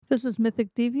This is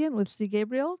Mythic Deviant with C.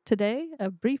 Gabriel. Today, a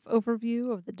brief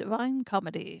overview of the Divine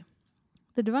Comedy.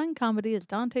 The Divine Comedy is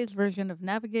Dante's version of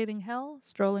navigating hell,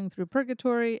 strolling through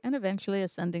purgatory, and eventually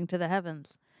ascending to the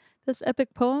heavens. This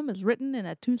epic poem is written in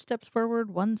a 2 steps forward,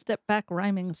 1 step back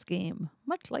rhyming scheme,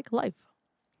 much like life.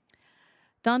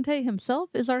 Dante himself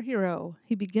is our hero.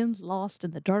 He begins lost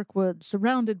in the dark woods,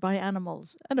 surrounded by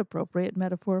animals, an appropriate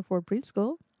metaphor for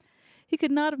preschool. He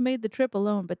could not have made the trip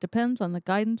alone, but depends on the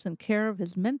guidance and care of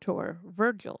his mentor,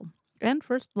 Virgil, and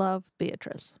first love,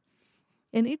 Beatrice.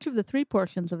 In each of the 3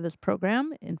 portions of this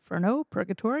program, Inferno,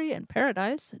 Purgatory, and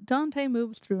Paradise, Dante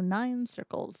moves through 9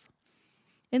 circles.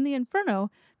 In the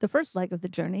Inferno, the first leg of the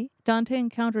journey, Dante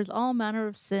encounters all manner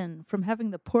of sin, from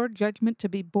having the poor judgment to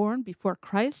be born before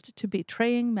Christ to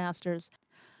betraying masters.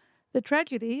 The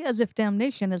tragedy, as if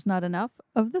damnation is not enough,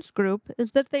 of this group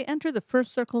is that they enter the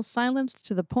first circle silenced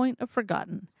to the point of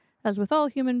forgotten. As with all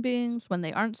human beings, when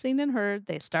they aren't seen and heard,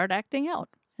 they start acting out,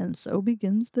 and so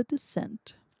begins the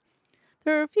descent.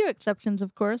 There are a few exceptions,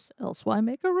 of course, else why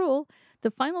make a rule?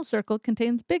 The final circle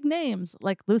contains big names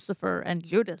like Lucifer and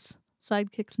Judas.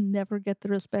 Sidekicks never get the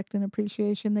respect and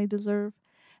appreciation they deserve.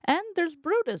 And there's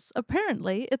Brutus.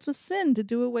 Apparently, it's a sin to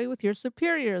do away with your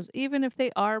superiors, even if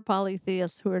they are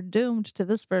polytheists who are doomed to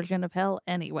this version of hell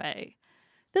anyway.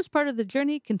 This part of the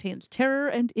journey contains terror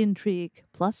and intrigue,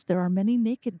 plus there are many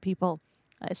naked people.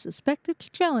 I suspect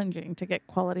it's challenging to get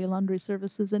quality laundry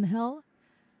services in hell.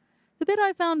 The bit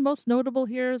I found most notable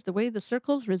here is the way the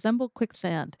circles resemble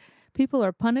quicksand. People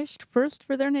are punished first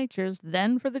for their natures,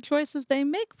 then for the choices they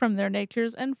make from their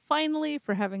natures, and finally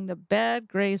for having the bad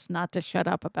grace not to shut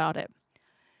up about it.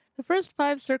 The first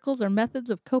 5 circles are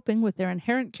methods of coping with their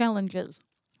inherent challenges: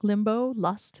 limbo,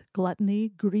 lust, gluttony,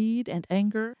 greed, and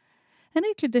anger. And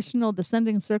each additional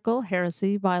descending circle,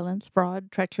 heresy, violence, fraud,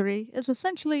 treachery, is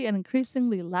essentially an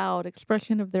increasingly loud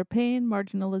expression of their pain,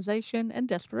 marginalization, and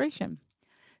desperation.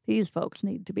 These folks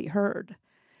need to be heard.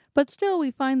 But still,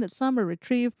 we find that some are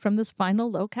retrieved from this final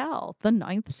locale, the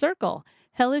 9th circle.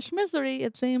 Hellish misery,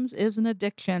 it seems, is an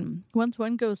addiction. Once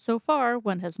one goes so far,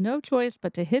 one has no choice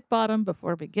but to hit bottom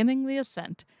before beginning the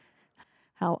ascent.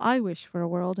 How I wish for a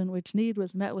world in which need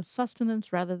was met with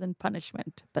sustenance rather than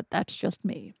punishment, but that's just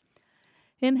me.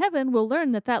 In heaven, we'll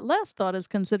learn that that last thought is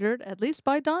considered, at least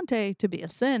by Dante, to be a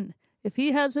sin. If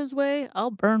he has his way,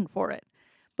 I'll burn for it.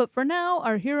 But for now,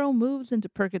 our hero moves into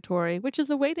purgatory, which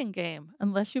is a waiting game,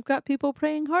 unless you've got people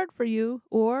praying hard for you,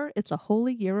 or it's a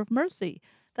holy year of mercy.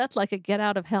 That's like a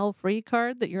get-out-of-hell-free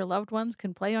card that your loved ones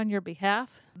can play on your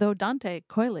behalf, though Dante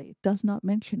coyly does not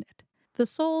mention it. The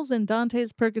souls in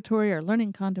Dante's purgatory are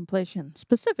learning contemplation.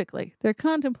 Specifically, they're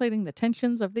contemplating the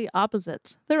tensions of the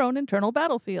opposites, their own internal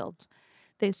battlefields.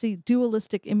 They see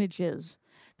dualistic images,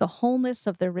 the wholeness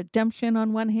of their redemption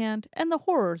on one hand, and the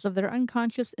horrors of their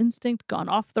unconscious instinct gone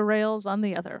off the rails on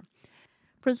the other.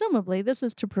 Presumably, this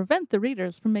is to prevent the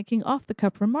readers from making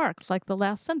off-the-cuff remarks like the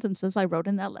last sentences I wrote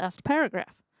in that last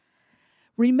paragraph.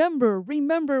 Remember,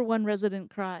 remember, one resident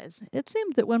cries. It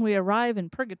seems that when we arrive in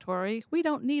purgatory, we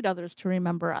don't need others to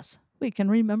remember us. We can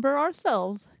remember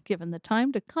ourselves, given the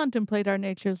time to contemplate our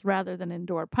natures rather than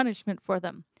endure punishment for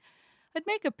them. I'd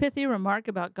make a pithy remark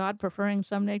about God preferring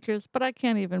some natures, but I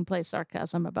can't even play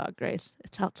sarcasm about grace.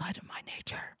 It's outside of my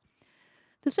nature.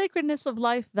 The sacredness of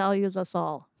life values us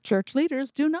all. Church leaders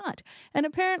do not, and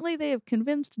apparently they have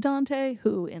convinced Dante,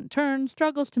 who, in turn,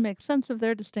 struggles to make sense of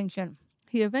their distinction.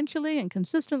 He eventually and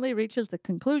consistently reaches the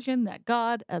conclusion that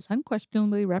God, as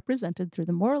unquestionably represented through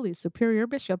the morally superior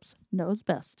bishops, knows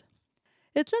best.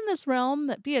 It's in this realm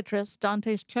that Beatrice,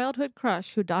 Dante's childhood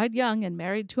crush who died young and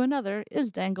married to another, is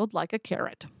dangled like a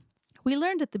carrot. We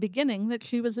learned at the beginning that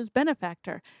she was his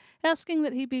benefactor, asking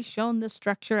that he be shown this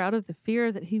structure out of the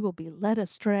fear that he will be led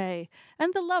astray,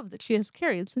 and the love that she has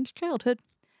carried since childhood.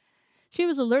 She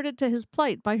was alerted to his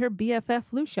plight by her BFF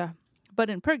Lucia. But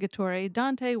in purgatory,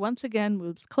 Dante once again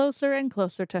moves closer and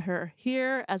closer to her.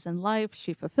 Here, as in life,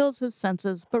 she fulfills his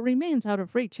senses, but remains out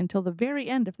of reach until the very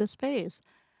end of this phase.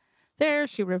 There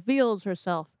she reveals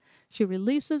herself. She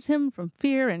releases him from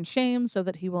fear and shame so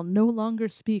that he will no longer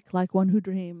speak like one who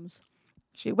dreams.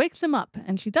 She wakes him up,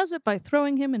 and she does it by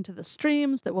throwing him into the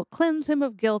streams that will cleanse him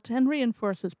of guilt and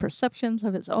reinforce his perceptions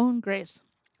of his own grace.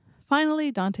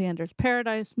 Finally, Dante enters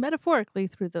paradise, metaphorically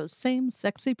through those same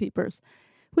sexy peepers.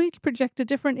 We each project a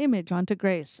different image onto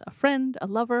grace, a friend, a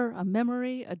lover, a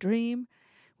memory, a dream.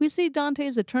 We see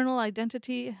Dante's eternal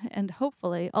identity, and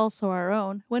hopefully also our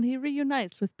own, when he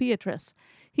reunites with Beatrice.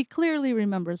 He clearly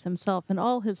remembers himself in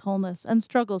all his wholeness and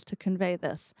struggles to convey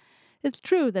this. It's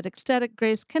true that ecstatic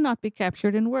grace cannot be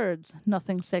captured in words.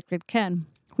 Nothing sacred can.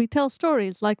 We tell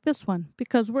stories like this one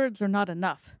because words are not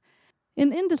enough.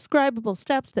 In indescribable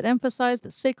steps that emphasize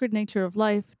the sacred nature of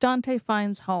life, Dante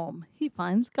finds home. He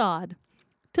finds God.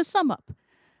 To sum up,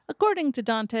 according to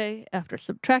Dante, after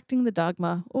subtracting the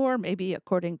dogma, or maybe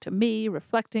according to me,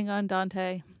 reflecting on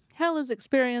Dante, hell is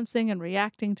experiencing and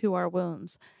reacting to our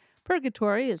wounds.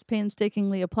 Purgatory is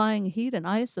painstakingly applying heat and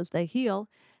ice as they heal,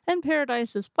 and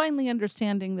paradise is finally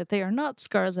understanding that they are not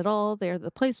scars at all, they are the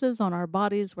places on our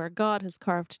bodies where God has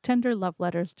carved tender love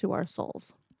letters to our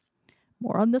souls.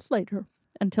 More on this later.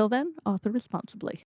 Until then, author responsibly.